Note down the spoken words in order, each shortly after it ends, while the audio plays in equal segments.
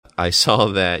I saw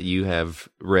that you have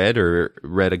read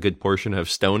a good portion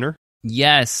of Stoner.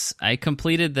 Yes, I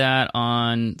completed that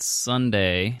on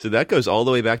Sunday. So that goes all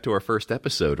the way back to our first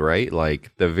episode, right?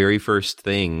 Like the very first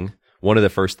thing, one of the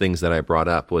first things that I brought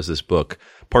up was this book,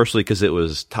 partially because it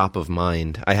was top of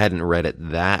mind. I hadn't read it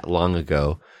that long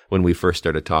ago when we first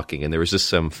started talking, and there was just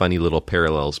some funny little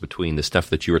parallels between the stuff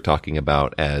that you were talking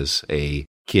about as a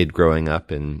kid growing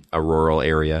up in a rural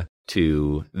area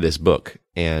to this book.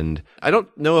 And I don't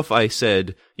know if I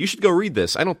said, you should go read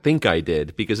this. I don't think I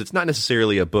did, because it's not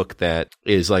necessarily a book that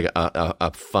is like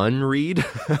a fun read.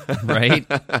 Right.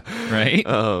 Right.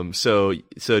 So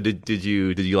did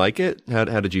you like it? How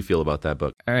did you feel about that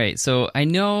book? All right. So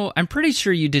I'm pretty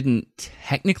sure you didn't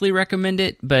technically recommend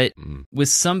it, but with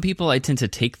some people, I tend to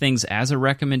take things as a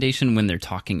recommendation when they're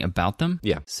talking about them.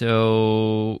 Yeah.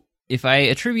 So if I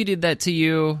attributed that to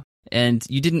you, and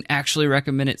you didn't actually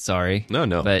recommend it, sorry.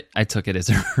 No. But I took it as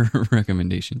a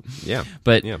recommendation. Yeah.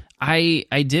 But yeah. I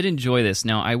did enjoy this.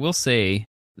 Now, I will say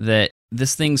that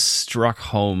this thing struck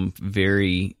home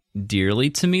very dearly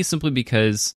to me simply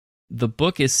because the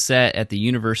book is set at the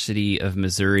University of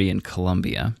Missouri in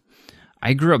Columbia.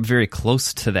 I grew up very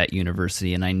close to that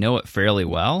university, and I know it fairly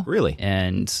well. Really?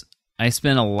 And I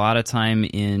spent a lot of time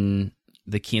in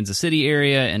the Kansas City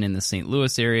area and in the St.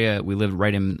 Louis area. We lived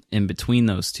right in between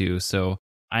those two. So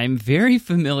I'm very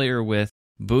familiar with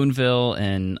Boonville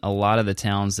and a lot of the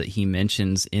towns that he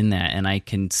mentions in that, and I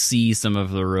can see some of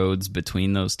the roads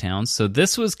between those towns. So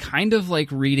this was kind of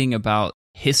like reading about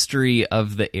history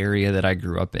of the area that I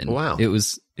grew up in. Wow. It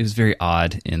was very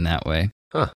odd in that way.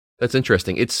 Huh. That's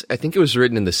interesting. I think it was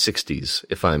written in the 60s,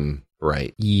 if I'm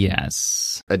right.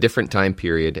 Yes. A different time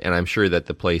period, and I'm sure that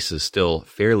the place is still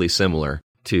fairly similar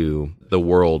to the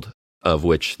world of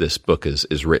which this book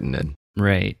is written in.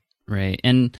 Right.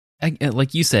 And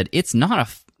like you said, it's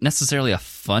not necessarily a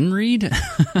fun read.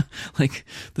 Like,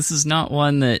 this is not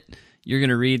one that you're going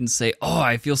to read and say, oh,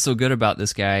 I feel so good about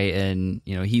this guy, and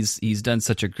he's done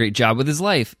such a great job with his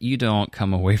life. You don't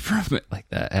come away from it like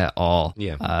that at all.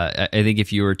 Yeah. I think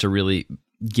if you were to really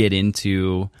get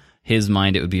into his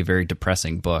mind, it would be a very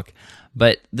depressing book.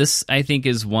 But this, I think,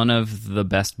 is one of the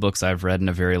best books I've read in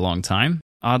a very long time,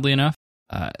 oddly enough,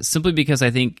 simply because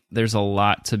I think there's a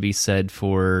lot to be said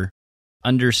for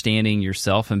understanding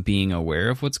yourself and being aware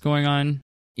of what's going on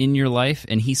in your life.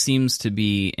 And he seems to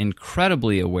be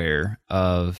incredibly aware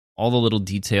of all the little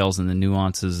details and the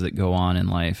nuances that go on in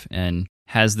life, and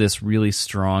has this really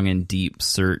strong and deep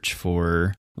search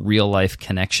for real life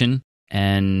connection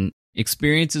and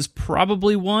experiences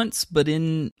probably once, but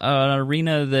in an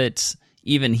arena that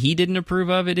even he didn't approve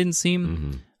of, it didn't seem.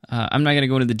 Mm-hmm. I'm not going to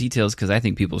go into the details because I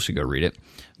think people should go read it.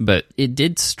 But it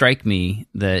did strike me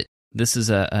that this is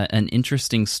an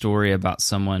interesting story about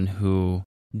someone who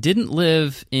didn't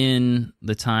live in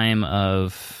the time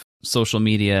of social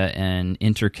media and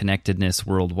interconnectedness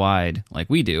worldwide like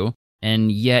we do, and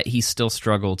yet he still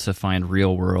struggled to find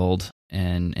real world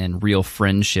and real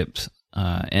friendships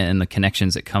and the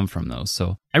connections that come from those.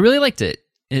 So I really liked it.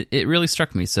 It really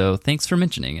struck me, so thanks for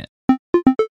mentioning it.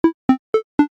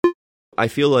 I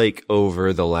feel like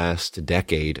over the last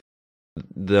decade,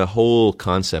 the whole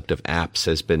concept of apps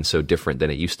has been so different than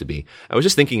it used to be. I was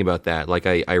just thinking about that. Like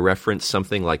I referenced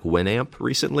something like Winamp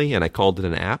recently, and I called it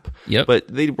an app. Yep. But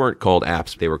they weren't called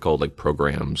apps. They were called like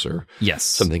programs or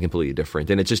something completely different.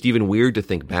 And it's just even weird to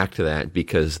think back to that,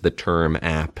 because the term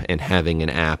app and having an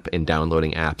app and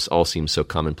downloading apps all seems so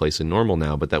commonplace and normal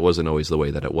now, but that wasn't always the way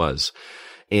that it was.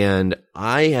 And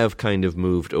I have kind of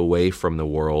moved away from the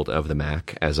world of the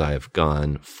Mac as I've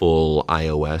gone full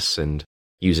iOS and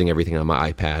using everything on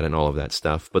my iPad and all of that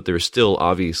stuff. But there's still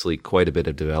obviously quite a bit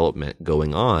of development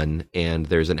going on. And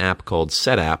there's an app called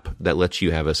SetApp that lets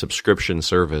you have a subscription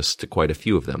service to quite a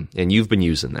few of them. And you've been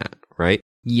using that, right?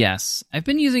 Yes. I've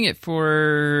been using it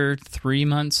for 3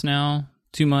 months now,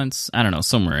 2 months, I don't know,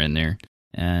 somewhere in there.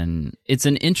 And it's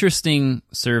an interesting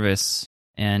service,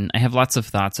 and I have lots of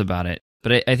thoughts about it.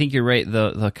 But I think you're right,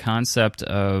 the concept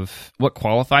of what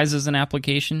qualifies as an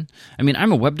application. I mean,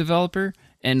 I'm a web developer,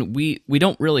 and we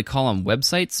don't really call them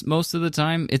websites most of the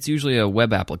time. It's usually a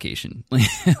web application.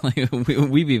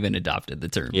 We've even adopted the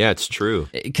term. Yeah, it's true.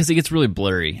 Because it gets really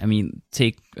blurry. I mean,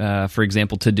 take, for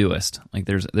example, Todoist. Like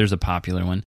there's a popular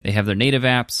one. They have their native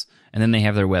apps, and then they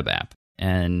have their web app.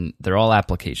 And they're all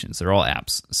applications. They're all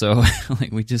apps. So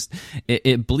like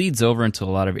it bleeds over into a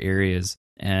lot of areas.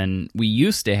 And we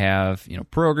used to have,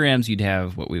 programs. You'd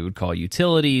have what we would call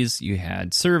utilities. You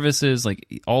had services.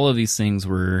 Like all of these things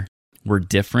were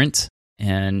different.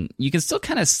 And you can still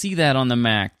kind of see that on the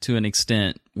Mac to an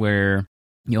extent, where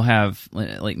you'll have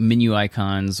like menu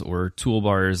icons or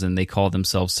toolbars, and they call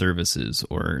themselves services.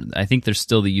 Or I think there's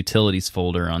still the utilities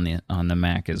folder on the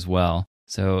Mac as well.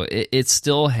 So it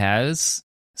still has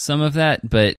some of that,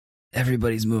 but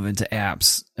everybody's moving to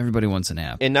apps. Everybody wants an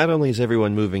app. And not only is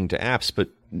everyone moving to apps, but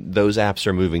those apps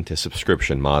are moving to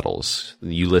subscription models.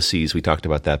 Ulysses, we talked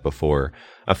about that before.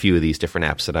 A few of these different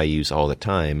apps that I use all the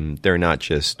time, they're not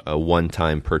just a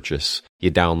one-time purchase.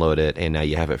 You download it and now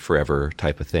you have it forever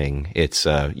type of thing. It's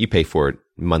you pay for it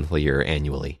monthly or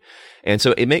annually. And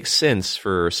so it makes sense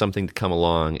for something to come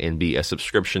along and be a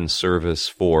subscription service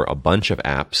for a bunch of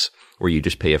apps where you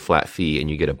just pay a flat fee and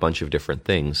you get a bunch of different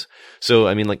things. So,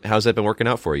 I mean, like, how's that been working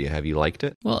out for you? Have you liked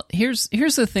it? Well, here's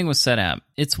the thing with Setapp.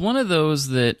 It's one of those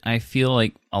that I feel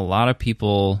like a lot of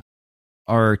people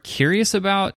are curious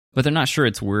about, but they're not sure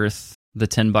it's worth the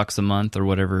 $10 a month or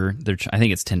whatever. I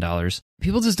think it's $10.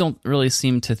 People just don't really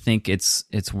seem to think it's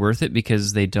worth it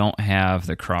because they don't have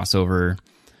the crossover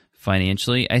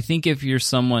financially. I think if you're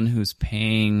someone who's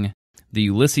paying the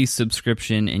Ulysses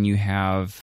subscription and you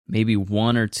have maybe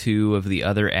one or two of the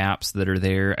other apps that are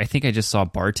there. I think I just saw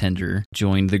Bartender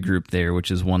join the group there,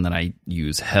 which is one that I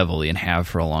use heavily and have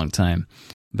for a long time.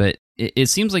 But it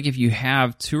seems like if you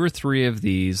have two or three of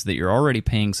these that you're already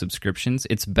paying subscriptions,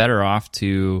 it's better off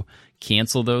to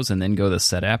cancel those and then go the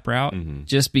Setapp route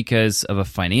just because of a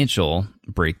financial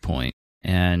breakpoint.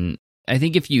 And I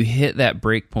think if you hit that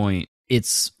breakpoint,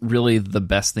 it's really the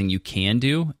best thing you can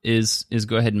do is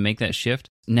go ahead and make that shift.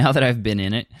 Now that I've been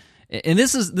in it, and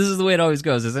this is the way it always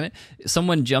goes, isn't it?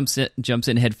 Someone jumps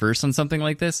in head first on something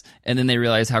like this, and then they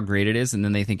realize how great it is, and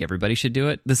then they think everybody should do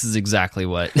it. This is exactly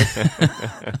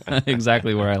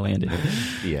exactly where I landed.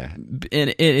 Yeah,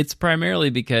 and it's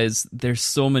primarily because there's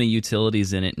so many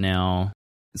utilities in it now,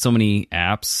 so many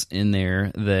apps in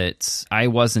there that I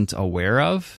wasn't aware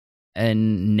of,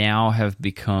 and now have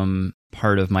become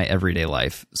part of my everyday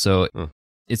life. So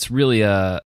it's really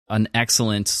an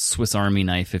excellent Swiss Army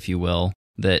knife, if you will,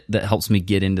 that helps me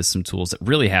get into some tools that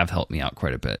really have helped me out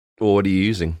quite a bit. Well, what are you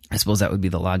using? I suppose that would be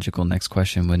the logical next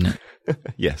question, wouldn't it?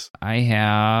 Yes. I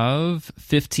have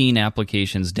 15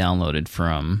 applications downloaded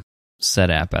from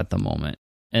Setapp at the moment.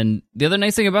 And the other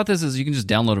nice thing about this is you can just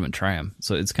download them and try them.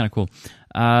 So it's kind of cool.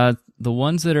 The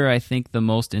ones that are, I think, the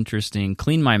most interesting,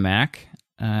 Clean My Mac.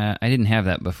 I didn't have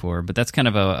that before, but that's kind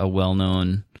of a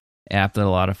well-known app that a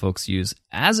lot of folks use.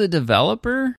 As a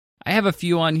developer, I have a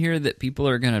few on here that people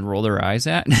are going to roll their eyes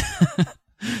at.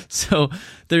 So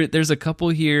there's a couple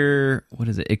here. What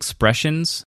is it?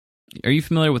 Expressions. Are you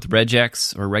familiar with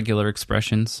regex or regular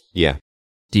expressions? Yeah.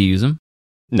 Do you use them?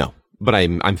 No, but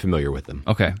I'm familiar with them.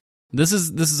 Okay. This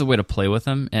is a way to play with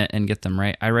them and get them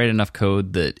right. I write enough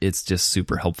code that it's just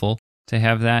super helpful to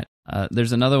have that.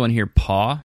 There's another one here,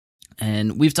 Paw.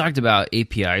 And we've talked about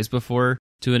APIs before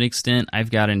to an extent. I've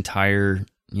got entire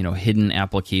hidden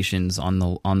applications on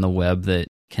the web that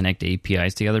connect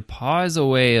APIs together. Paw is a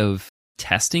way of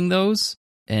testing those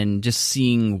and just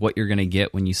seeing what you're going to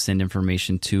get when you send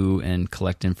information to and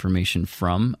collect information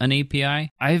from an API.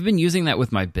 I've been using that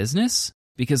with my business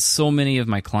because so many of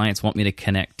my clients want me to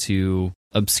connect to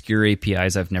obscure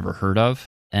APIs I've never heard of.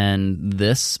 And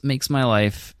this makes my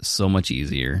life so much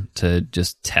easier to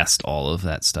just test all of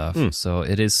that stuff. So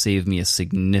it has saved me a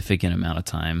significant amount of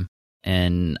time.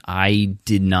 And I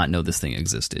did not know this thing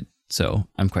existed. So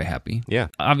I'm quite happy. Yeah.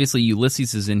 Obviously,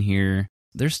 Ulysses is in here.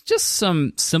 There's just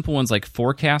some simple ones like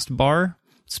Forecast Bar.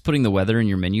 It's putting the weather in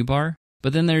your menu bar.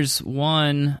 But then there's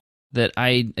one that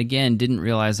I, again, didn't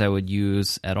realize I would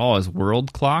use at all is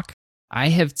World Clock. I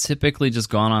have typically just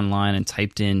gone online and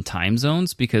typed in time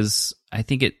zones because I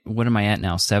think what am I at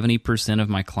now? 70% of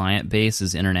my client base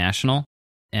is international.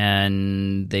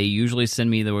 And they usually send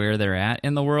me where they're at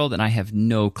in the world, and I have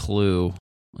no clue.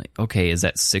 Like, okay, is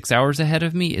that 6 hours ahead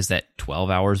of me? Is that 12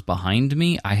 hours behind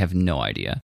me? I have no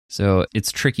idea. So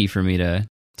it's tricky for me to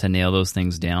nail those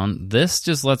things down. This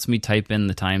just lets me type in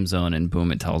the time zone, and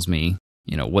boom, it tells me,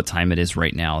 what time it is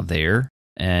right now there,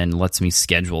 and lets me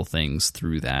schedule things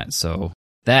through that. So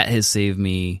that has saved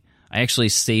me. I actually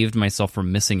saved myself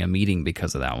from missing a meeting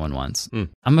because of that one once.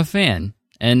 I'm a fan.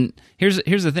 And here's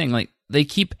the thing, like, they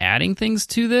keep adding things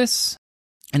to this,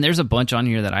 and there's a bunch on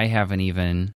here that I haven't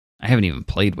even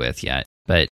played with yet,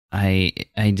 but I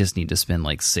just need to spend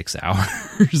like 6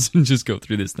 hours and just go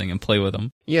through this thing and play with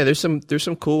them. Yeah, there's some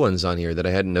cool ones on here that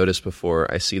I hadn't noticed before.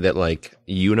 I see that like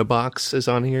Unibox is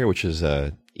on here, which is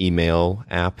a email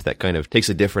app that kind of takes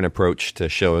a different approach to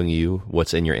showing you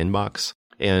what's in your inbox.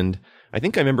 And I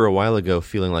think I remember a while ago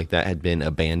feeling like that had been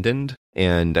abandoned.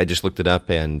 And I just looked it up,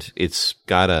 and it's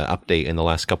got an update in the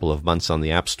last couple of months on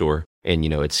the App Store And,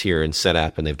 it's here in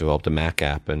Setapp, and they've developed a Mac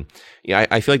app. And yeah,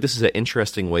 I feel like this is an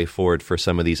interesting way forward for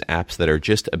some of these apps that are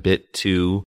just a bit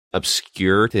too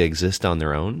obscure to exist on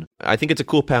their own. I think it's a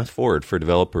cool path forward for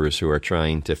developers who are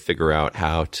trying to figure out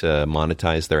how to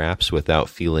monetize their apps without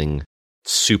feeling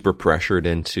super pressured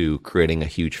into creating a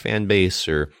huge fan base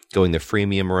or going the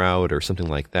freemium route or something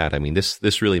like that. I mean,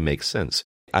 this really makes sense.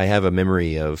 I have a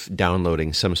memory of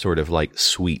downloading some sort of like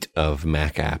suite of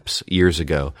Mac apps years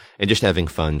ago and just having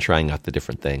fun trying out the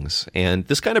different things. And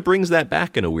this kind of brings that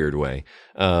back in a weird way,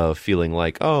 feeling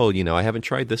like, oh, I haven't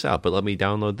tried this out, but let me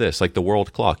download this. Like the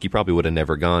World Clock, you probably would have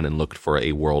never gone and looked for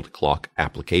a World Clock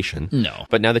application. No.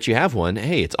 But now that you have one,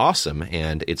 hey, it's awesome.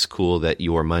 And it's cool that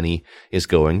your money is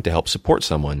going to help support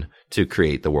someone to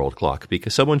create the World Clock,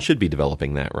 because someone should be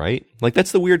developing that, right? Like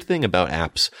that's the weird thing about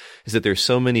apps, is that there's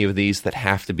so many of these that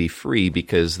have to be free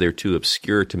because they're too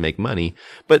obscure to make money,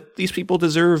 but these people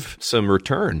deserve some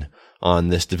return on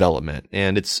this development.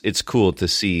 And it's cool to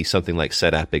see something like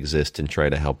Setapp exist and try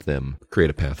to help them create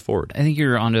a path forward. I think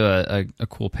you're onto a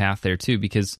cool path there too,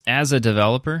 because as a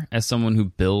developer, as someone who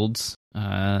builds,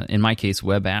 in my case,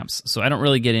 web apps, so I don't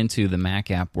really get into the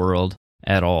Mac app world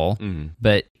at all.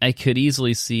 But I could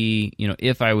easily see,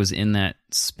 if I was in that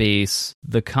space,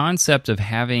 the concept of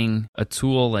having a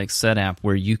tool like Setapp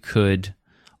where you could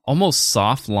almost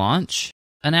soft launch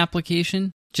an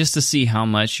application just to see how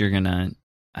much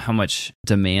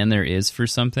demand there is for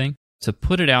something, to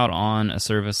put it out on a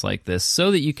service like this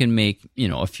so that you can make,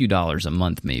 a few dollars a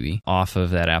month maybe off of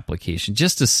that application,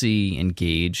 just to see and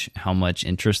gauge how much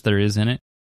interest there is in it.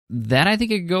 That I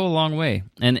think it could go a long way.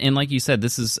 And like you said,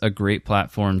 this is a great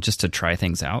platform just to try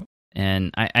things out.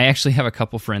 And I actually have a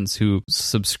couple friends who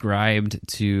subscribed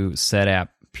to Setapp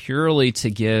purely to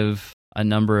give a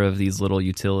number of these little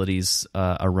utilities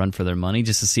a run for their money,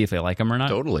 just to see if they like them or not.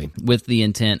 Totally. With the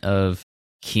intent of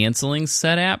canceling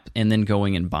Setapp and then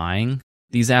going and buying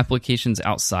these applications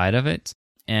outside of it.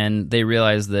 And they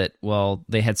realized that, well,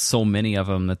 they had so many of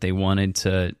them that they wanted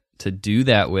to do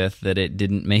that with, that it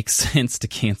didn't make sense to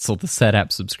cancel the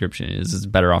Setapp subscription. It's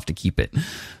better off to keep it.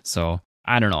 So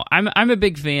I don't know. I'm a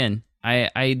big fan.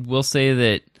 I will say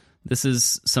that this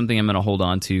is something I'm going to hold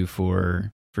on to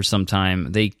for some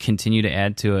time. They continue to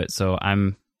add to it, so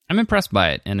I'm impressed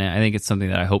by it, and I think it's something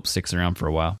that I hope sticks around for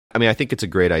a while. I mean, I think it's a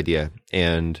great idea,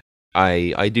 and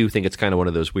I do think it's kind of one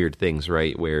of those weird things,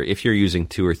 right, where if you're using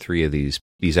 2 or 3 of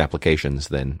these applications,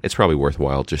 then it's probably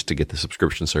worthwhile just to get the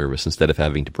subscription service instead of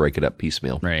having to break it up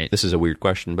piecemeal. Right. This is a weird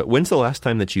question, but when's the last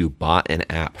time that you bought an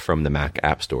app from the Mac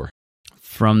App Store?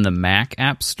 From the Mac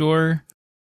App Store?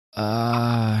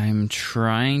 I'm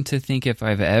trying to think if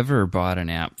I've ever bought an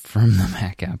app from the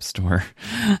Mac App Store.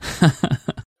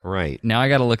 Right. Now I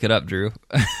got to look it up, Drew.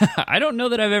 I don't know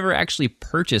that I've ever actually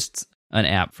purchased an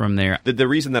app from there. The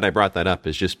reason that I brought that up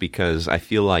is just because I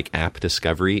feel like app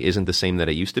discovery isn't the same that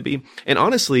it used to be. And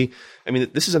honestly, I mean,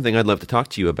 this is something I'd love to talk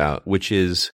to you about, which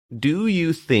is, do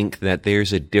you think that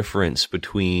there's a difference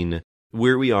between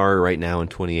where we are right now in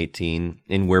 2018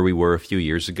 and where we were a few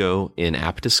years ago in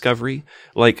app discovery?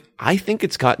 Like, I think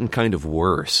it's gotten kind of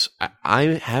worse.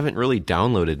 I haven't really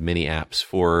downloaded many apps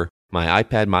for my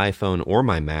iPad, my iPhone, or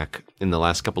my Mac in the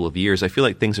last couple of years. I feel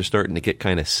like things are starting to get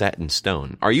kind of set in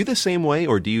stone. Are you the same way,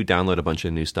 or do you download a bunch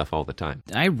of new stuff all the time?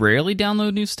 I rarely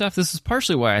download new stuff. This is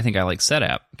partially why I think I like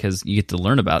Setapp, because you get to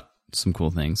learn about some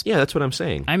cool things. Yeah, that's what I'm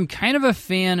saying. I'm kind of a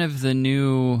fan of the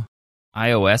new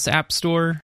iOS App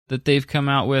Store that they've come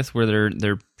out with, where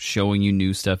they're showing you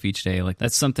new stuff each day. Like,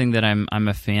 that's something that I'm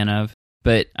a fan of.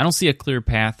 But I don't see a clear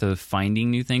path of finding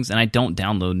new things, and I don't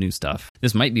download new stuff.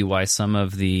 This might be why some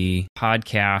of the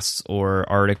podcasts or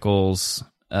articles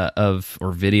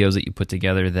or videos that you put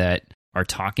together that are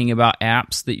talking about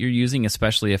apps that you're using,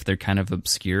 especially if they're kind of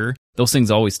obscure, those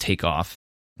things always take off.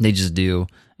 They just do.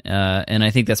 And I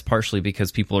think that's partially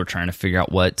because people are trying to figure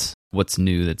out what's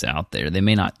new that's out there. They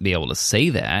may not be able to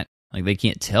say that. Like, they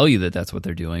can't tell you that that's what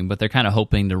they're doing, but they're kind of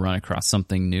hoping to run across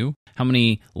something new. How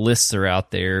many lists are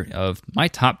out there of my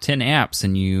top 10 apps,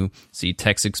 and you see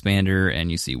TextExpander, and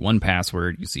you see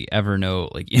 1Password, you see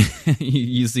Evernote, like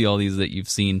you see all these that you've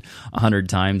seen 100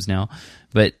 times now,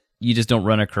 but you just don't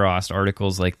run across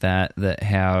articles like that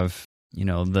have,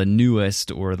 the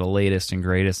newest or the latest and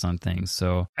greatest on things.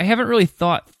 So I haven't really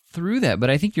thought through that, but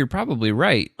I think you're probably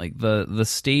right. Like the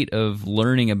state of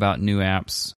learning about new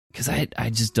apps, because I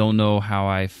just don't know how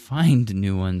I find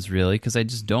new ones, really, because I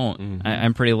just don't. Mm-hmm.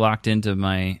 I'm pretty locked into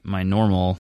my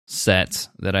normal set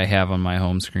that I have on my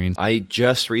home screen. I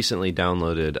just recently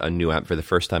downloaded a new app for the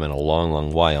first time in a long,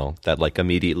 long while that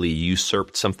immediately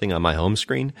usurped something on my home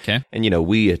screen. Okay. And,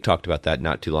 we had talked about that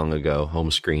not too long ago,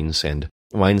 home screens, and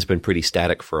mine's been pretty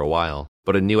static for a while.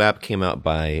 but a new app came out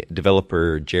by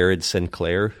developer Jared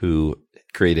Sinclair, who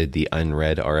created the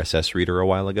Unread RSS reader a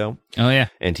while ago. Oh, yeah.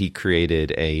 And he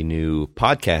created a new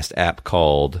podcast app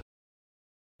called...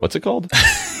 What's it called?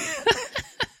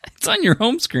 It's on your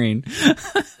home screen.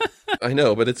 I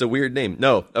know, but it's a weird name.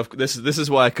 No, this is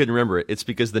why I couldn't remember it. It's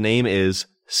because the name is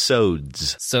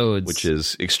Sods. Sods. Which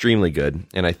is extremely good.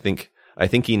 And I think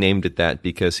he named it that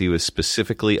because he was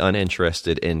specifically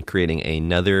uninterested in creating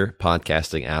another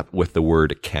podcasting app with the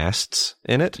word casts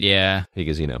in it. Yeah.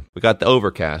 Because, we got the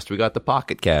Overcast, we got the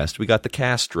Pocket Cast, we got the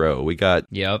Castro, we got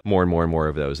more and more and more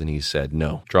of those. And he said,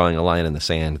 no, drawing a line in the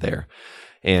sand there.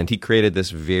 And he created this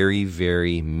very,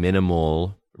 very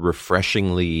minimal,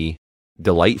 refreshingly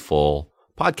delightful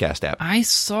podcast app. I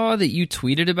saw that you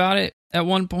tweeted about it at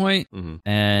one point,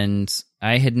 and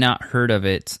I had not heard of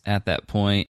it at that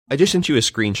point. I just sent you a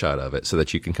screenshot of it so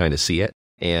that you can kind of see it.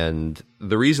 And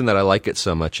the reason that I like it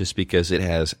so much is because it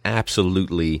has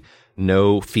absolutely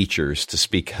no features to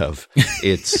speak of.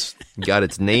 It's got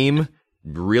its name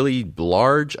really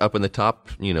large up in the top,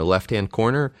 left-hand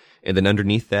corner. And then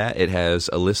underneath that, it has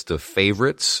a list of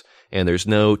favorites. And there's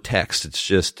no text. It's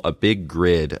just a big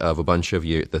grid of a bunch of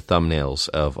the thumbnails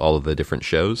of all of the different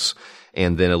shows.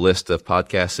 And then a list of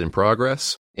podcasts in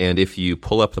progress. And if you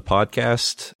pull up the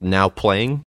podcast now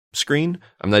playing screen,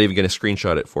 I'm not even going to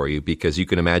screenshot it for you because you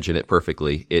can imagine it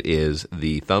perfectly. It is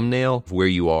the thumbnail of where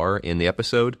you are in the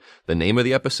episode, the name of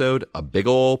the episode, a big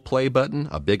old play button,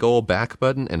 a big old back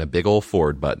button, and a big old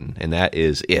forward button. And that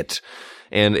is it.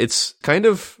 And it's kind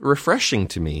of refreshing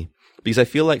to me because I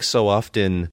feel like so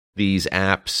often these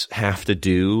apps have to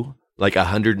do like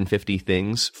 150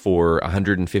 things for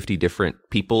 150 different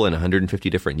people and 150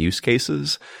 different use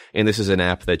cases. And this is an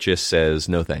app that just says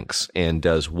no thanks and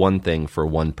does one thing for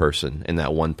one person. And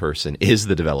that one person is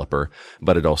the developer,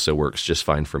 but it also works just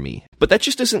fine for me. But that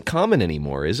just isn't common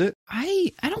anymore, is it?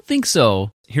 I don't think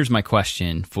so. Here's my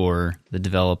question for the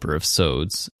developer of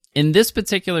Sods. In this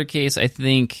particular case, I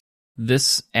think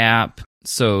this app,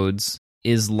 Sods,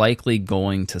 is likely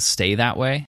going to stay that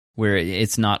way, where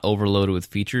it's not overloaded with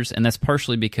features. And that's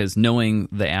partially because knowing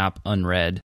the app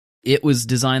Unread, it was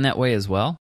designed that way as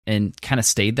well and kind of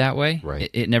stayed that way. Right.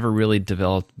 It never really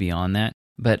developed beyond that.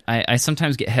 But I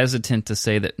sometimes get hesitant to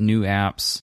say that new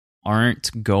apps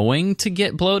aren't going to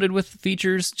get bloated with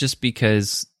features just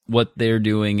because what they're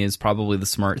doing is probably the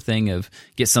smart thing of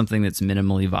get something that's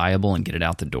minimally viable and get it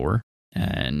out the door.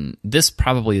 And this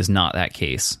probably is not that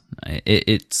case.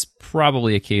 It's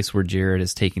probably a case where Jared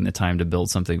is taking the time to build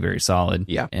something very solid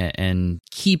and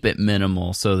keep it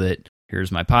minimal so that here's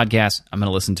my podcast, I'm going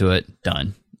to listen to it,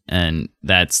 done. And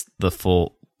that's the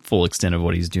full extent of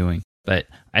what he's doing. But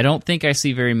I don't think I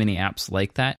see very many apps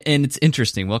like that. And it's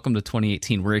interesting. Welcome to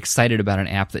 2018. We're excited about an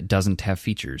app that doesn't have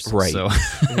features. Right. So.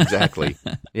 Exactly.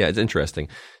 Yeah, it's interesting.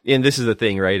 And this is the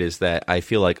thing, right, is that I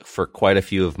feel like for quite a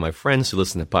few of my friends who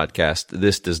listen to podcasts,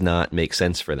 this does not make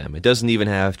sense for them. It doesn't even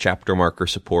have chapter marker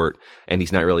support, and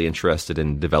he's not really interested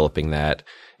in developing that.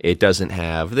 It doesn't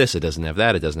have this, it doesn't have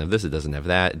that, it doesn't have this, it doesn't have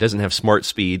that. It doesn't have smart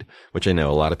speed, which I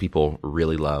know a lot of people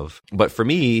really love. But for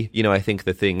me, I think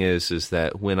the thing is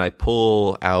that when I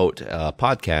pull out a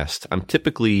podcast, I'm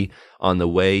typically on the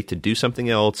way to do something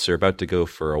else or about to go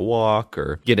for a walk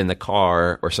or get in the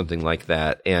car or something like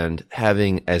that. And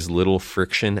having as little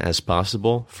friction as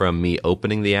possible from me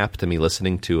opening the app to me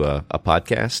listening to a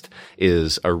podcast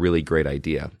is a really great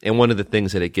idea. And one of the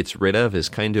things that it gets rid of is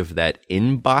kind of that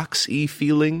inbox-y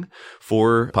feeling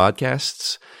for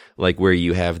podcasts, like where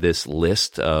you have this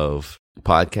list of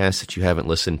podcasts that you haven't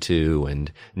listened to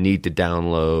and need to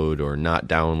download or not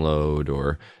download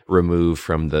or remove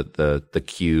from the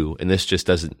queue. And this just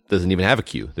doesn't even have a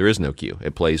queue. There is no queue.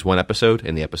 It plays one episode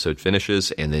and the episode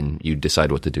finishes and then you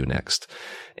decide what to do next.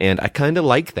 And I kind of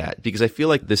like that because I feel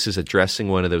like this is addressing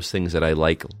one of those things that I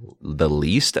like the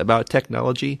least about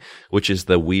technology, which is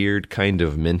the weird kind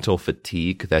of mental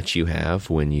fatigue that you have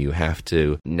when you have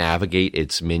to navigate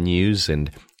its menus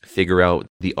and figure out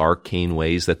the arcane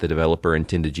ways that the developer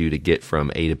intended you to get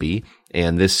from A to B.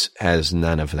 And this has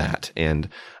none of that. And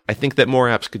I think that more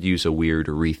apps could use a weird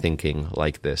rethinking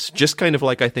like this. Just kind of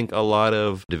like I think a lot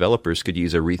of developers could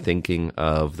use a rethinking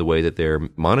of the way that they're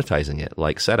monetizing it,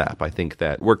 like Setapp. I think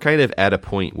that we're kind of at a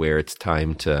point where it's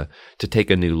time to take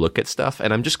a new look at stuff.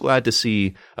 And I'm just glad to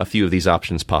see a few of these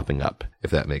options popping up,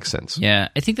 if that makes sense. Yeah,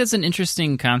 I think that's an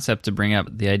interesting concept to bring up,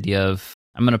 the idea of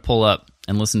I'm going to pull up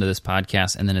and listen to this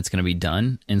podcast and then it's going to be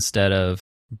done, instead of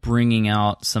bringing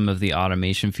out some of the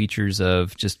automation features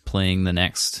of just playing the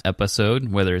next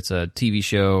episode, whether it's a TV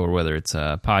show or whether it's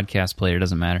a podcast player, it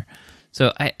doesn't matter.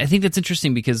 So I think that's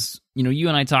interesting because, you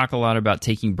and I talk a lot about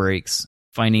taking breaks,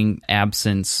 finding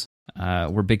absence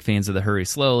We're big fans of the Hurry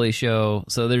Slowly show.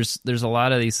 So there's a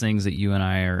lot of these things that you and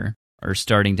I are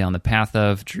starting down the path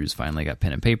of. Drew's finally got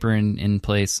pen and paper in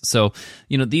place. So,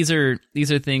 these are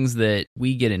things that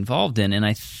we get involved in. And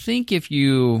I think if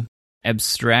you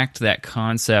abstract that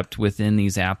concept within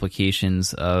these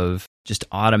applications of just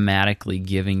automatically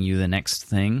giving you the next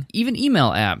thing, even email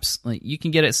apps, like you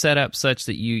can get it set up such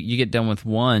that you get done with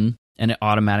one and it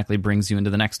automatically brings you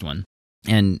into the next one.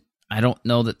 And I don't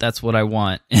know that that's what I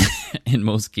want in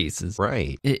most cases.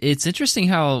 Right. It's interesting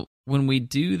how when we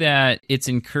do that, it's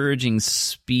encouraging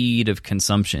speed of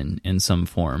consumption in some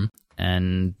form.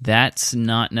 And that's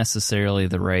not necessarily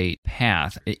the right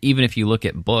path. Even if you look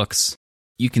at books,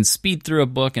 you can speed through a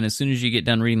book, and as soon as you get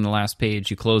done reading the last page,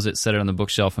 you close it, set it on the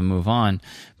bookshelf, and move on.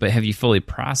 But have you fully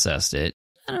processed it?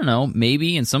 I don't know.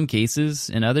 Maybe in some cases.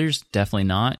 In others, definitely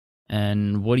not.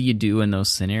 And what do you do in those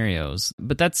scenarios?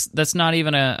 But that's not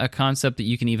even a concept that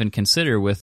you can even consider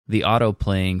with the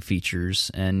auto-playing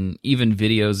features and even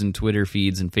videos and Twitter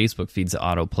feeds and Facebook feeds that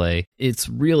autoplay. It's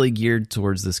really geared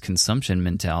towards this consumption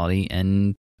mentality,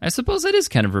 and I suppose that is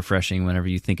kind of refreshing whenever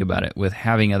you think about it, with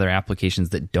having other applications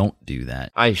that don't do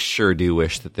that. I sure do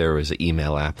wish that there was an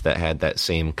email app that had that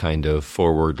same kind of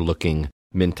forward-looking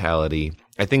mentality.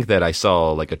 I think that I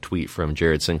saw like a tweet from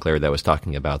Jared Sinclair that was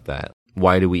talking about that.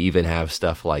 Why do we even have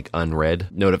stuff like unread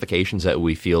notifications that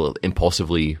we feel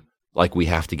impulsively like we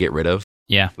have to get rid of?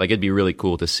 Yeah. Like it'd be really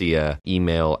cool to see a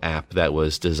email app that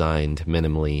was designed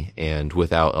minimally and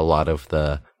without a lot of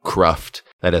the cruft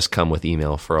that has come with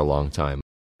email for a long time.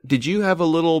 Did you have a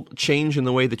little change in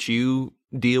the way that you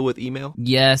deal with email?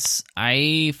 Yes.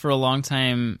 I, for a long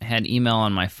time, had email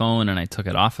on my phone and I took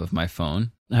it off of my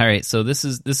phone. All right, so this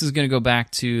is going to go back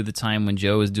to the time when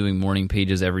Joe was doing morning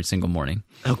pages every single morning.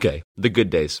 Okay, the good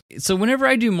days. So whenever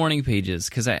I do morning pages,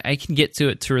 because I can get to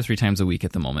it 2 or 3 times a week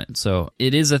at the moment, so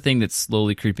it is a thing that's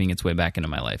slowly creeping its way back into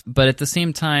my life. But at the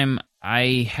same time,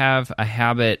 I have had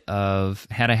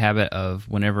a habit of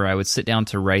whenever I would sit down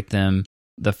to write them,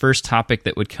 the first topic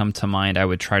that would come to mind, I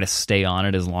would try to stay on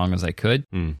it as long as I could,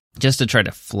 just to try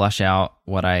to flush out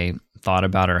what I thought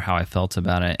about or how I felt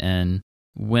about it. And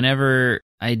whenever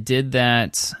I did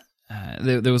that,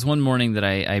 there was one morning that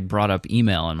I brought up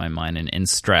email in my mind and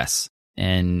stress,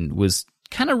 and was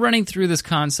kind of running through this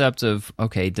concept of,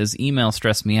 okay, does email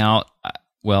stress me out?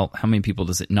 Well, how many people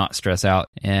does it not stress out?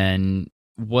 And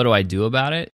what do I do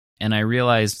about it? And I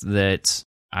realized that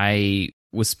I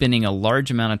was spending a large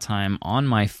amount of time on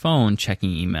my phone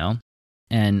checking email,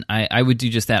 and I would do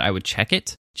just that. I would check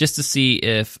it just to see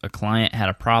if a client had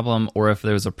a problem or if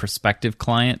there was a prospective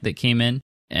client that came in.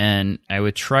 And I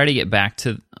would try to get back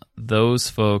to those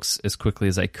folks as quickly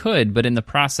as I could. But in the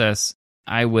process,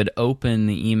 I would open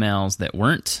the emails that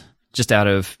weren't, just out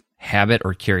of habit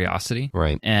or curiosity.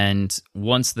 Right. And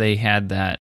once they had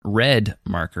that red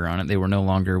marker on it, they were no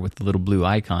longer with the little blue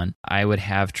icon, I would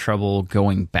have trouble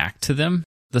going back to them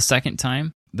the second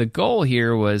time. The goal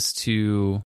here was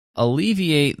to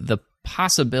alleviate the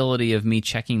possibility of me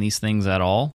checking these things at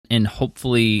all, and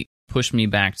hopefully push me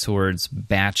back towards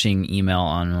batching email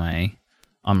on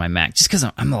my Mac, just because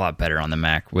I'm a lot better on the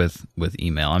Mac with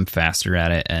email. I'm faster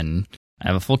at it, and I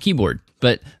have a full keyboard.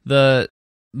 But the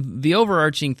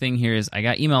overarching thing here is I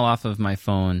got email off of my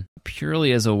phone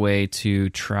purely as a way to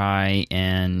try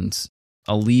and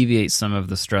alleviate some of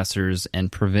the stressors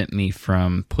and prevent me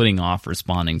from putting off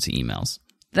responding to emails.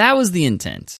 That was the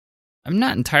intent. I'm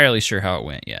not entirely sure how it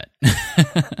went yet.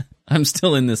 I'm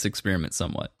still in this experiment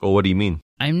somewhat. Well, what do you mean?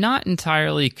 I'm not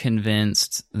entirely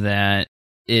convinced that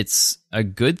it's a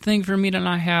good thing for me to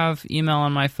not have email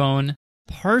on my phone,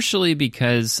 partially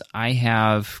because I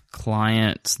have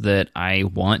clients that I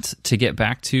want to get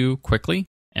back to quickly.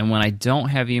 And when I don't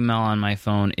have email on my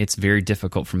phone, it's very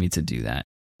difficult for me to do that,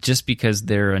 just because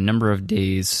there are a number of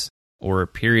days or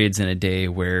periods in a day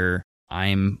where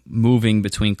I'm moving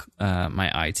between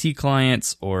my IT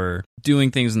clients or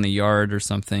doing things in the yard or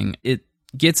something. It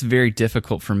gets very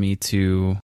difficult for me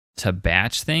to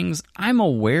batch things. I'm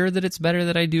aware that it's better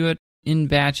that I do it in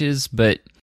batches, but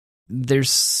there's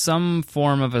some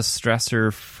form of a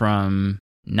stressor from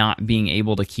not being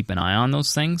able to keep an eye on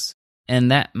those things.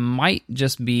 And that might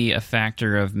just be a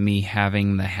factor of me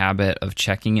having the habit of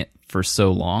checking it for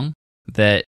so long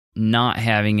that not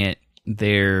having it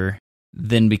there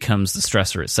then becomes the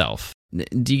stressor itself.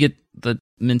 Do you get the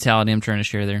mentality I'm trying to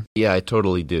share there? Yeah, I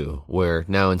totally do. Where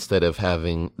now instead of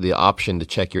having the option to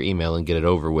check your email and get it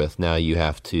over with, now you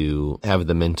have to have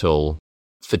the mental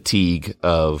fatigue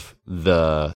of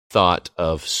the thought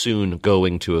of soon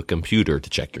going to a computer to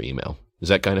check your email. Is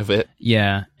that kind of it?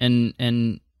 Yeah,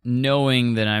 and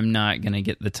knowing that I'm not going to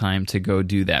get the time to go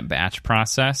do that batch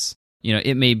process,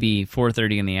 it may be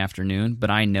 4:30 in the afternoon, but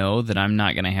I know that I'm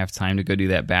not going to have time to go do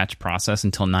that batch process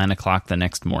until 9 o'clock the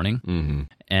next morning. Mm-hmm.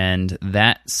 And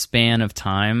that span of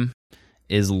time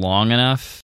is long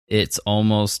enough. It's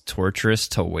almost torturous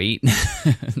to wait,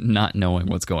 not knowing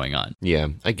what's going on. Yeah,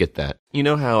 I get that. You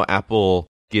know how Apple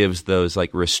gives those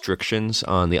like restrictions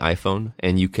on the iPhone,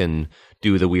 and you can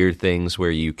do the weird things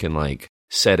where you can like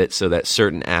set it so that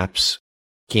certain apps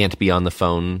can't be on the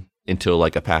phone until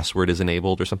like a password is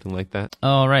enabled or something like that?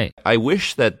 Oh, right. I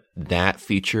wish that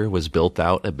feature was built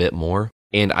out a bit more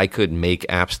and I could make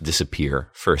apps disappear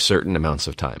for certain amounts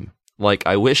of time. Like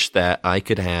I wish that I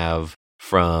could have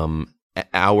from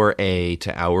hour A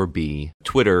to hour B,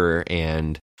 Twitter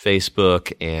and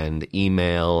Facebook and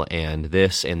email and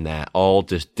this and that all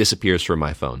just disappears from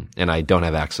my phone and I don't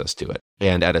have access to it.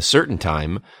 And at a certain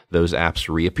time, those apps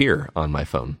reappear on my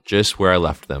phone, just where I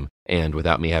left them and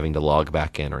without me having to log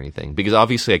back in or anything. Because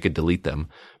obviously I could delete them,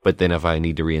 but then if I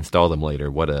need to reinstall them later,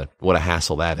 what a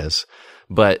hassle that is.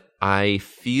 But I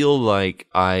feel like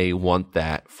I want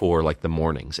that for like the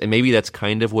mornings. And maybe that's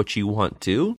kind of what you want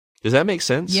too. Does that make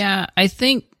sense? Yeah, I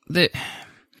think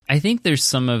there's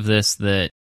some of this that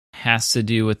has to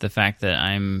do with the fact that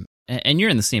and you're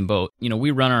in the same boat.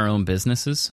 We run our own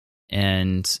businesses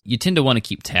and you tend to want to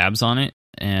keep tabs on it.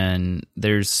 And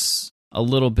there's a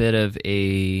little bit of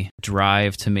a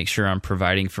drive to make sure I'm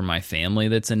providing for my family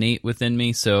that's innate within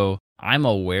me. So I'm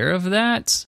aware of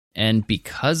that. And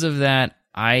because of that,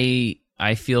 I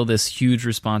feel this huge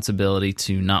responsibility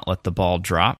to not let the ball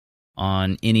drop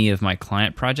on any of my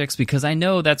client projects because I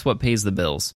know that's what pays the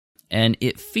bills. And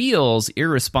it feels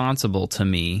irresponsible to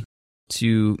me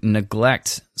to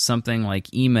neglect something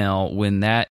like email when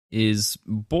that is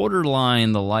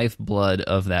borderline the lifeblood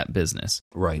of that business.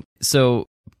 Right. So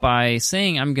by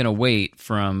saying I'm going to wait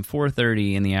from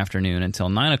 4:30 in the afternoon until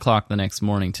 9 o'clock the next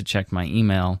morning to check my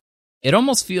email, it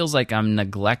almost feels like I'm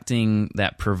neglecting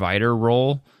that provider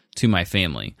role to my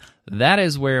family. That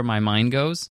is where my mind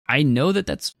goes. I know that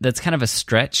that's kind of a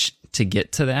stretch to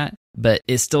get to that, but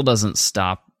it still doesn't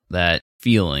stop that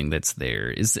feeling that's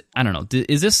there. I don't know.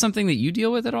 Is this something that you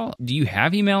deal with at all? Do you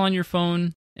have email on your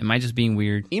phone? Am I just being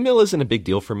weird? Email isn't a big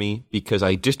deal for me because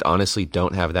I just honestly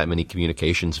don't have that many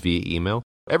communications via email.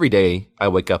 Every day I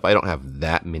wake up, I don't have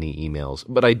that many emails,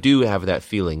 but I do have that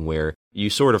feeling where you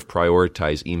sort of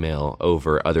prioritize email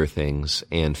over other things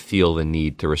and feel the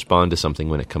need to respond to something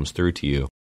when it comes through to you.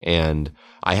 And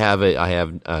I have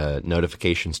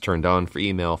notifications turned on for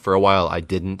email. For a while I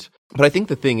didn't. But I think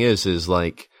the thing is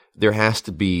like there has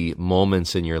to be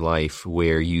moments in your life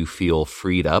where you feel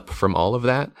freed up from all of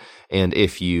that. And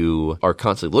if you are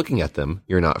constantly looking at them,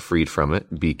 you're not freed from it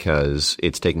because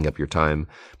it's taking up your time.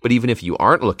 But even if you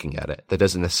aren't looking at it, that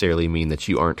doesn't necessarily mean that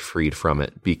you aren't freed from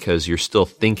it because you're still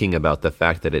thinking about the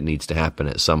fact that it needs to happen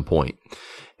at some point.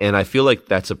 And I feel like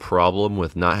that's a problem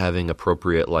with not having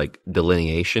appropriate like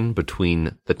delineation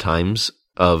between the times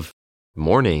of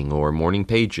morning or morning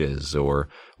pages or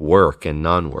work and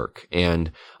non-work.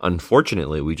 And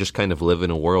unfortunately, we just kind of live in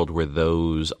a world where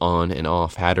those on and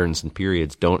off patterns and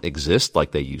periods don't exist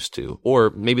like they used to.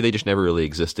 Or maybe they just never really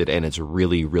existed and it's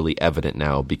really, really evident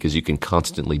now because you can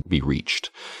constantly be reached.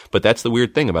 But that's the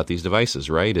weird thing about these devices,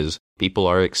 right? Is people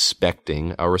are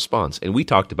expecting a response. And we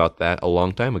talked about that a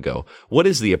long time ago. What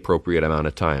is the appropriate amount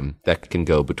of time that can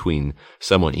go between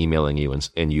someone emailing you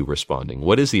and you responding?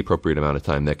 What is the appropriate amount of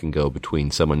time that can go between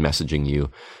someone messaging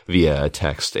you via a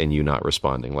text and you not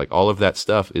responding? Like all of that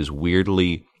stuff is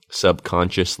weirdly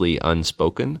subconsciously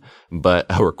unspoken, but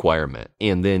a requirement.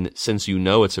 And then since you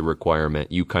know it's a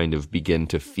requirement, you kind of begin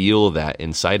to feel that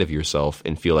inside of yourself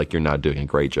and feel like you're not doing a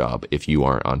great job if you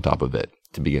aren't on top of it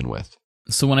to begin with.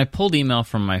 So when I pulled email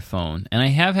from my phone, and I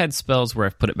have had spells where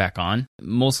I've put it back on,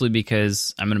 mostly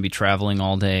because I'm going to be traveling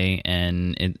all day,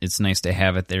 and it's nice to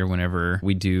have it there whenever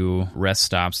we do rest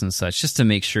stops and such, just to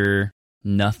make sure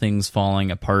nothing's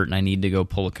falling apart and I need to go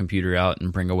pull a computer out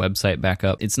and bring a website back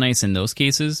up. It's nice in those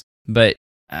cases, but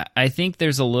I think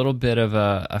there's a little bit of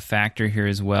a factor here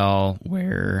as well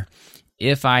where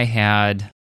if I had,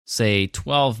 say,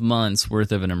 12 months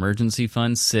worth of an emergency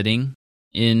fund sitting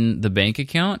in the bank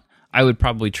account, I would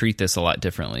probably treat this a lot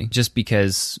differently just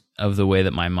because of the way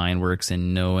that my mind works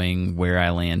and knowing where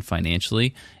I land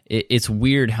financially. It's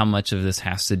weird how much of this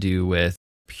has to do with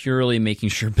purely making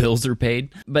sure bills are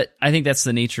paid. But I think that's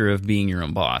the nature of being your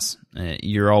own boss.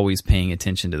 You're always paying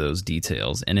attention to those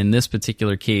details. And in this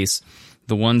particular case,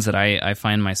 the ones that I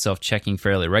find myself checking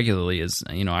fairly regularly is,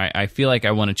 I feel like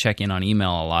I want to check in on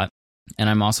email a lot. And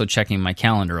I'm also checking my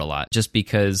calendar a lot just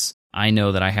because I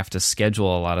know that I have to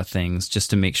schedule a lot of things just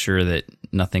to make sure that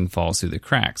nothing falls through the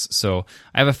cracks. So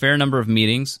I have a fair number of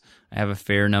meetings. I have a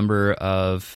fair number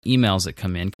of emails that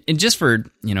come in. And just for,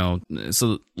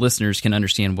 so listeners can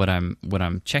understand what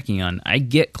I'm checking on, I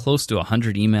get close to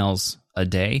 100 emails a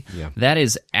day. Yeah. That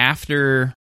is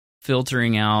after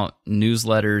filtering out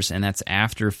newsletters, and that's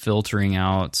after filtering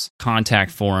out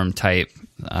contact form type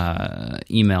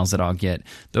emails that I'll get.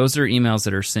 Those are emails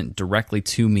that are sent directly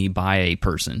to me by a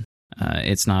person.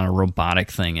 It's not a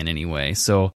robotic thing in any way.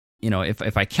 So,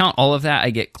 if I count all of that,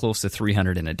 I get close to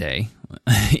 300 in a day,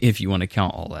 if you want to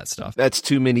count all that stuff. That's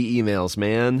too many emails,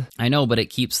 man. I know, but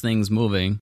it keeps things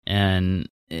moving. And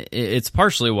it's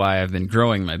partially why I've been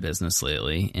growing my business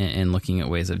lately and looking at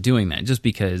ways of doing that, just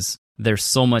because there's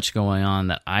so much going on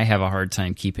that I have a hard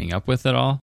time keeping up with it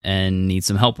all and need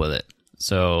some help with it.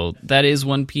 So that is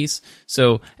one piece.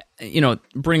 So,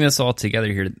 bring this all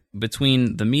together here.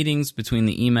 Between the meetings, between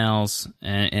the emails,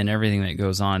 and everything that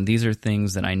goes on, these are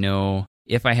things that I know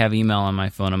if I have email on my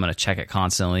phone, I'm going to check it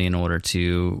constantly in order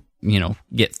to,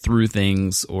 get through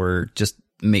things or just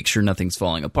make sure nothing's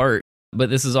falling apart. But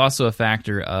this is also a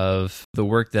factor of the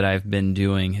work that I've been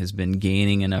doing has been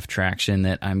gaining enough traction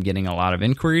that I'm getting a lot of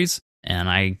inquiries, and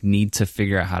I need to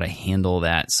figure out how to handle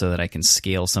that so that I can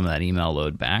scale some of that email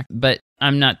load back. But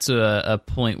I'm not to a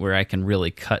point where I can really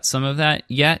cut some of that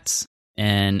yet.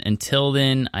 And until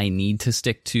then, I need to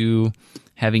stick to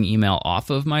having email off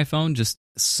of my phone just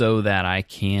so that I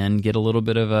can get a little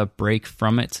bit of a break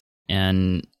from it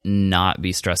and not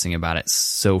be stressing about it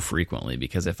so frequently.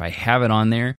 Because if I have it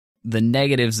on there, the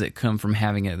negatives that come from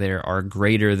having it there are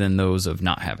greater than those of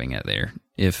not having it there.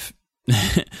 If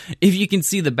you can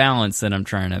see the balance that I'm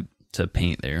trying to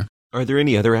paint there. Are there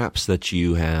any other apps that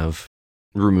you have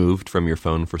removed from your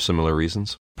phone for similar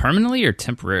reasons? Permanently or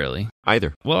temporarily?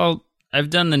 Either. Well, I've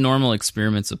done the normal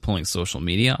experiments of pulling social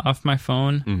media off my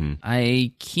phone. Mm-hmm.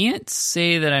 I can't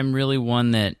say that I'm really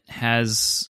one that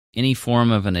has any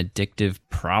form of an addictive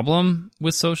problem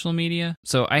with social media.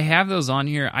 So I have those on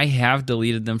here. I have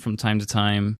deleted them from time to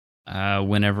time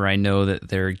whenever I know that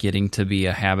they're getting to be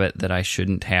a habit that I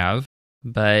shouldn't have.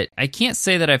 But I can't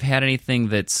say that I've had anything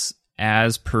that's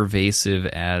as pervasive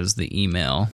as the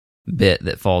email bit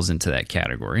that falls into that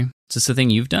category. Is this a thing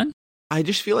you've done? I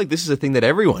just feel like this is a thing that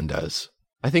everyone does.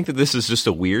 I think that this is just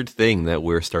a weird thing that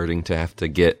we're starting to have to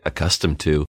get accustomed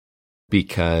to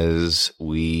because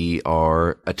we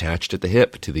are attached at the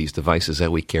hip to these devices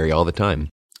that we carry all the time.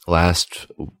 Last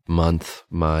month,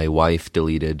 my wife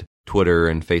deleted Twitter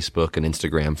and Facebook and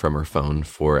Instagram from her phone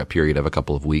for a period of a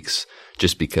couple of weeks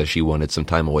just because she wanted some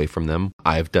time away from them.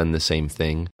 I've done the same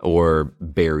thing or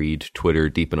buried Twitter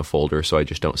deep in a folder so I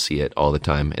just don't see it all the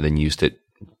time and then used it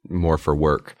more for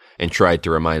work and tried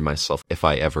to remind myself if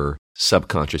I ever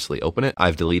subconsciously open it.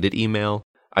 I've deleted email.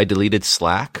 I deleted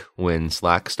Slack when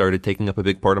Slack started taking up a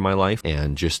big part of my life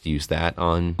and just used that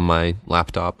on my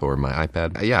laptop or my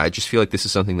iPad. Yeah, I just feel like this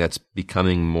is something that's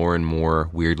becoming more and more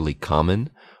weirdly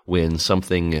common when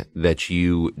something that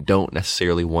you don't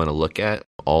necessarily want to look at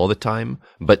all the time,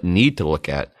 but need to look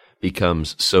at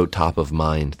becomes so top of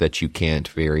mind that you can't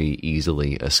very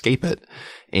easily escape it.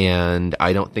 And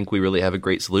I don't think we really have a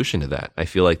great solution to that. I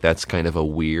feel like that's kind of a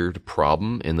weird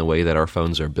problem in the way that our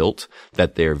phones are built,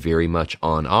 that they're very much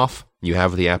on off. You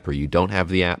have the app or you don't have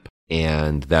the app,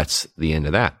 and that's the end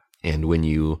of that. And when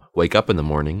you wake up in the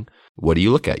morning, what do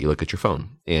you look at? You look at your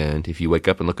phone. And if you wake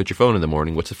up and look at your phone in the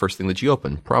morning, what's the first thing that you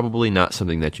open? Probably not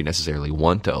something that you necessarily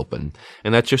want to open.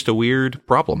 And that's just a weird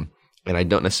problem. And I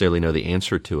don't necessarily know the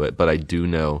answer to it, but I do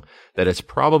know that it's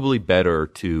probably better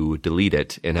to delete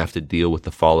it and have to deal with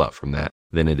the fallout from that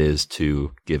than it is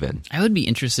to give in. I would be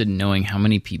interested in knowing how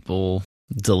many people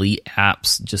delete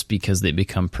apps just because they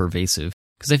become pervasive.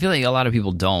 Because I feel like a lot of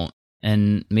people don't.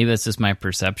 And maybe that's just my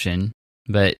perception,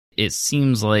 but it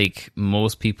seems like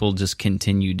most people just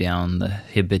continue down the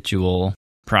habitual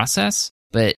process.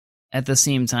 But at the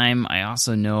same time, I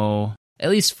also know at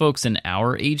least folks in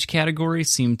our age category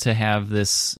seem to have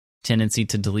this tendency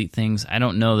to delete things. I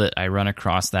don't know that I run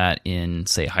across that in,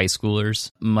 say, high schoolers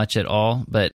much at all,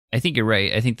 but I think you're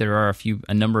right. I think there are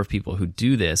a number of people who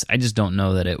do this. I just don't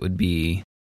know that it would be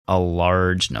a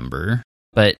large number,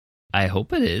 but I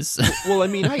hope it is. Well, I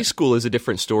mean, high school is a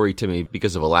different story to me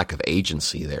because of a lack of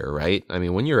agency there, right? I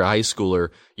mean, when you're a high schooler,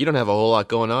 you don't have a whole lot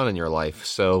going on in your life.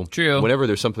 So true. Whenever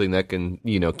there's something that can,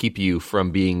 keep you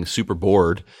from being super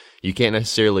bored, You can't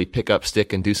necessarily pick up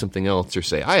stick and do something else or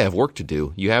say, I have work to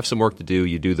do. You have some work to do,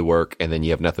 you do the work, and then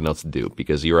you have nothing else to do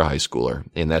because you're a high schooler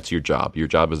and that's your job. Your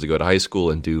job is to go to high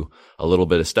school and do a little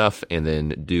bit of stuff and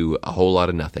then do a whole lot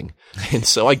of nothing. And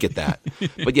so I get that.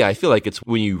 But yeah, I feel like it's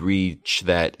when you reach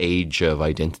that age of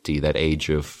identity, that age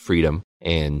of freedom,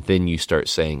 and then you start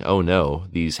saying, oh no,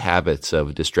 these habits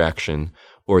of distraction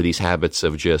or these habits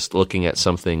of just looking at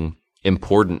something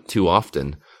important too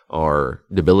often are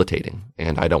debilitating,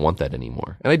 and I don't want that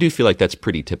anymore. And I do feel like that's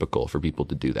pretty typical for people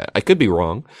to do that. I could be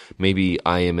wrong. Maybe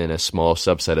I am in a small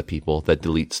subset of people that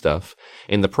delete stuff.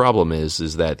 And the problem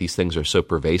is that these things are so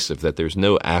pervasive that there's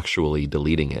no actually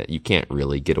deleting it. You can't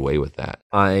really get away with that.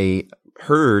 I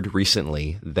heard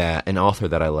recently that an author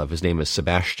that I love, his name is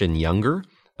Sebastian Junger.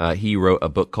 He wrote a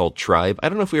book called Tribe. I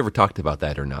don't know if we ever talked about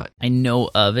that or not. I know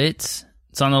of it.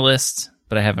 It's on the list,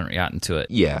 but I haven't gotten to it.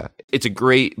 Yeah. It's a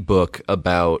great book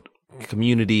about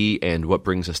community and what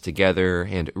brings us together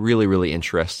and really, really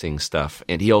interesting stuff.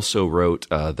 And he also wrote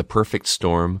The Perfect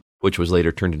Storm, which was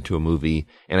later turned into a movie.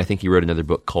 And I think he wrote another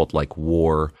book called like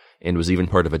War and was even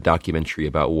part of a documentary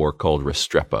about war called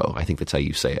Restrepo. I think that's how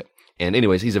you say it. And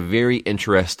anyways, he's a very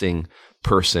interesting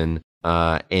person.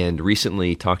 And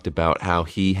recently talked about how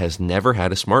he has never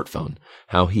had a smartphone,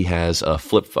 how he has a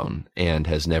flip phone and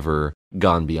has never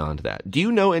gone beyond that. Do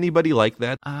you know anybody like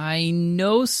that? I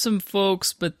know some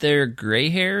folks, but they're gray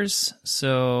hairs,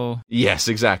 so... Yes,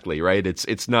 exactly, right?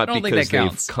 It's not because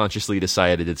they've consciously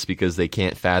decided, it's because they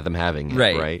can't fathom having it,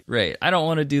 right? Right. I don't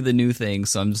want to do the new thing,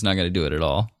 so I'm just not going to do it at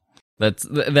all.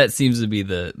 That seems to be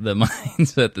the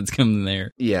mindset that's coming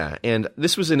there. Yeah, and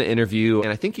this was in an interview,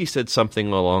 and I think he said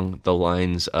something along the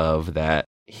lines of that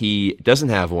he doesn't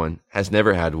have one, has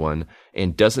never had one,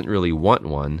 and doesn't really want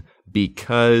one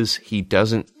because he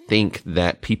doesn't think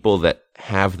that people that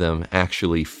have them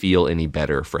actually feel any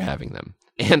better for having them.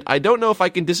 And I don't know if I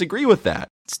can disagree with that.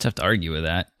 It's tough to argue with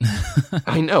that.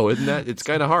 I know, isn't that? It's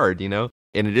kind of hard, you know?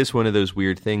 And it is one of those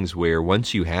weird things where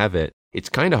once you have it, it's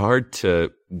kind of hard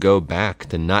to go back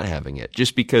to not having it.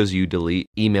 Just because you delete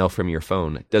email from your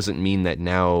phone doesn't mean that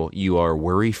now you are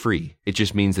worry-free. It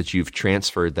just means that you've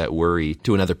transferred that worry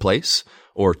to another place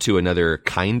or to another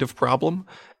kind of problem.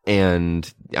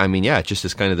 And I mean, yeah, it's just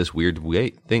this kind of this weird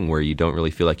thing where you don't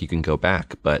really feel like you can go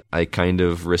back. But I kind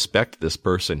of respect this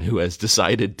person who has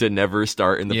decided to never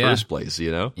start in the first place,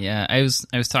 you know? Yeah, I was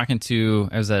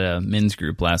at a men's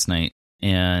group last night,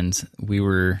 and we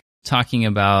were talking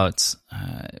about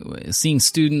seeing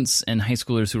students and high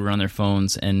schoolers who were on their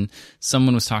phones, and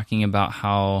someone was talking about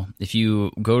how if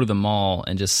you go to the mall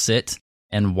and just sit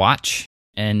and watch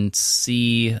and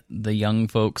see the young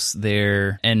folks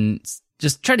there and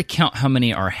just try to count how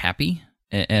many are happy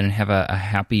and have a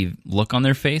happy look on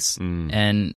their face.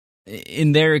 And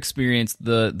in their experience,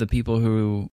 the people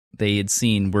who they had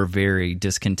seen were very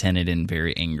discontented and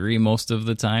very angry most of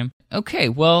the time. Okay,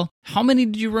 well, how many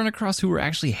did you run across who were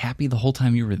actually happy the whole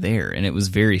time you were there? And it was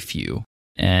very few.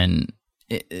 And,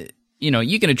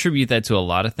 you can attribute that to a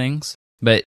lot of things.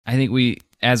 But I think we,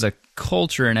 as a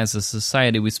culture and as a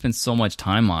society, we spend so much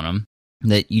time on them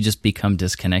that you just become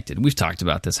disconnected. We've talked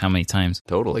about this how many times?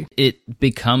 Totally. It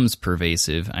becomes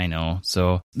pervasive, I know.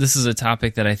 So this is a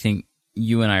topic that I think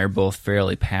you and I are both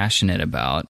fairly passionate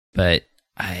about. But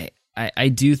I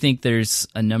do think there's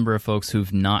a number of folks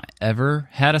who've not ever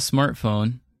had a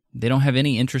smartphone. They don't have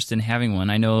any interest in having one.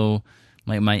 I know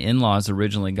my in-laws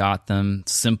originally got them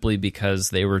simply because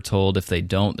they were told if they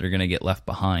don't, they're going to get left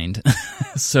behind.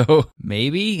 So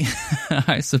maybe,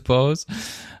 I suppose.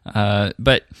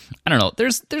 But I don't know.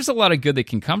 There's a lot of good that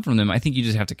can come from them. I think you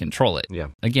just have to control it. Yeah.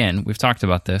 Again, we've talked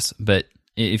about this, but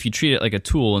if you treat it like a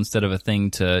tool instead of a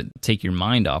thing to take your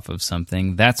mind off of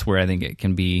something, that's where I think it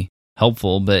can be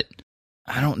helpful. But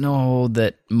I don't know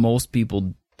that most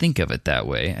people think of it that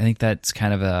way. I think that's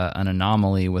kind of an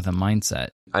anomaly with a mindset.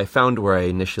 I found where I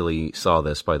initially saw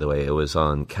this, by the way. It was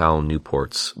on Cal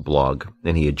Newport's blog,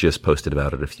 and he had just posted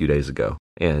about it a few days ago.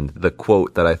 And the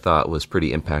quote that I thought was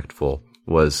pretty impactful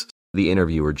was the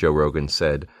interviewer, Joe Rogan,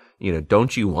 said,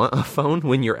 don't you want a phone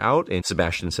when you're out? And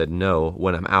Sebastian said, no,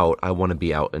 when I'm out, I want to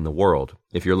be out in the world.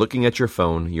 If you're looking at your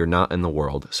phone, you're not in the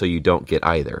world, so you don't get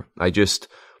either. I just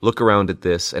look around at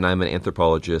this, and I'm an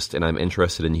anthropologist, and I'm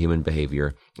interested in human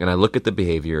behavior, and I look at the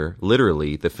behavior,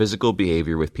 literally the physical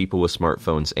behavior with people with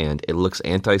smartphones, and it looks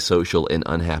antisocial and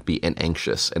unhappy and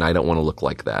anxious, and I don't want to look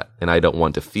like that, and I don't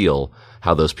want to feel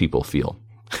how those people feel.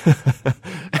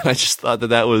 And I just thought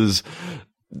that was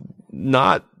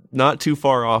not too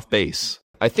far off base.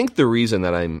 I think the reason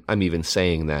that I'm even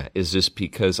saying that is just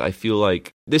because I feel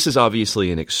like this is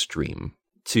obviously an extreme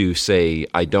to say,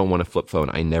 I don't want a flip phone.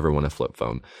 I never want a flip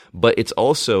phone. But it's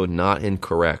also not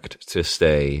incorrect to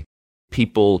say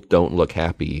people don't look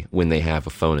happy when they have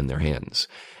a phone in their hands.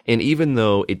 And even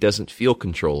though it doesn't feel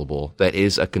controllable, that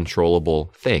is a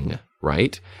controllable thing,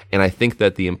 right? And I think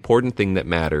that the important thing that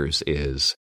matters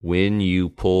is when you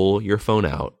pull your phone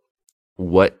out,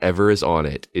 whatever is on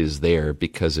it is there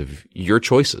because of your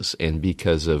choices and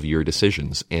because of your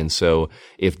decisions. And so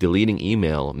if deleting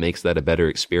email makes that a better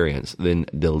experience, then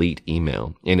delete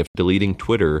email. And if deleting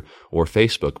Twitter or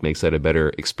Facebook makes that a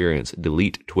better experience,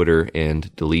 delete Twitter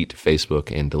and delete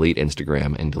Facebook and delete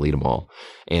Instagram and delete them all.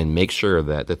 And make sure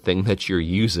that the thing that you're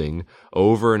using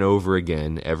over and over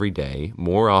again every day,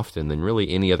 more often than really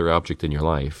any other object in your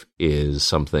life, is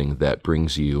something that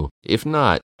brings you, if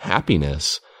not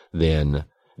happiness, then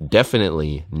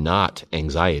definitely not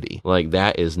anxiety. Like,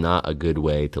 that is not a good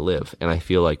way to live. And I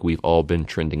feel like we've all been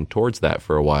trending towards that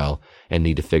for a while and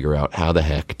need to figure out how the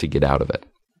heck to get out of it.